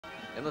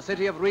In the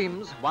city of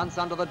Reims, once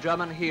under the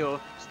German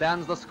heel,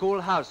 stands the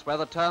schoolhouse where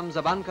the terms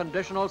of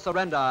unconditional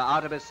surrender are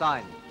to be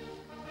signed.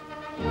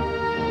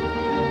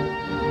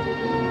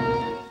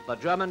 The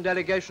German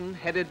delegation,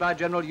 headed by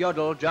General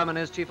Jodl,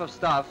 Germany's Chief of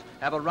Staff,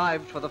 have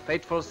arrived for the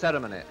fateful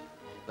ceremony.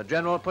 The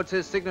General puts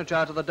his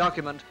signature to the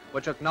document,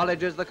 which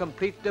acknowledges the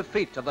complete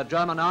defeat of the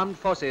German armed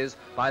forces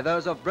by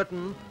those of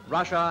Britain,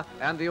 Russia,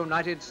 and the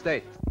United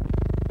States.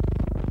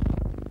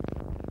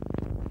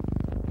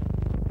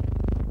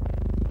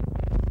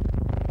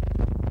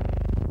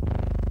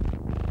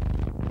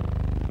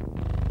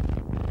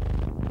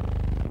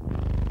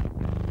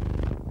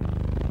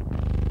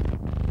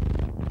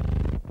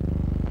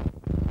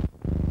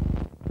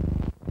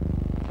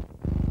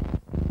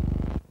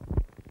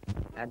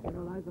 And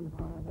General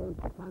EISENHOWER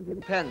holds the fountain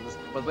pens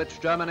with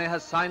which Germany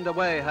has signed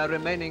away her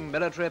remaining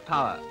military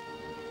power.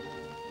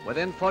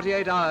 Within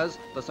 48 hours,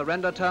 the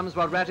surrender terms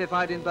were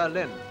ratified in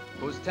Berlin,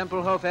 whose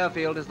Tempelhof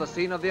airfield is the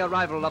scene of the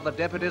arrival of the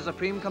Deputy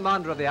Supreme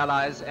Commander of the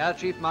Allies, Air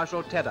Chief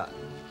Marshal Tedder.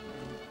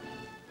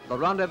 The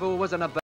rendezvous was in a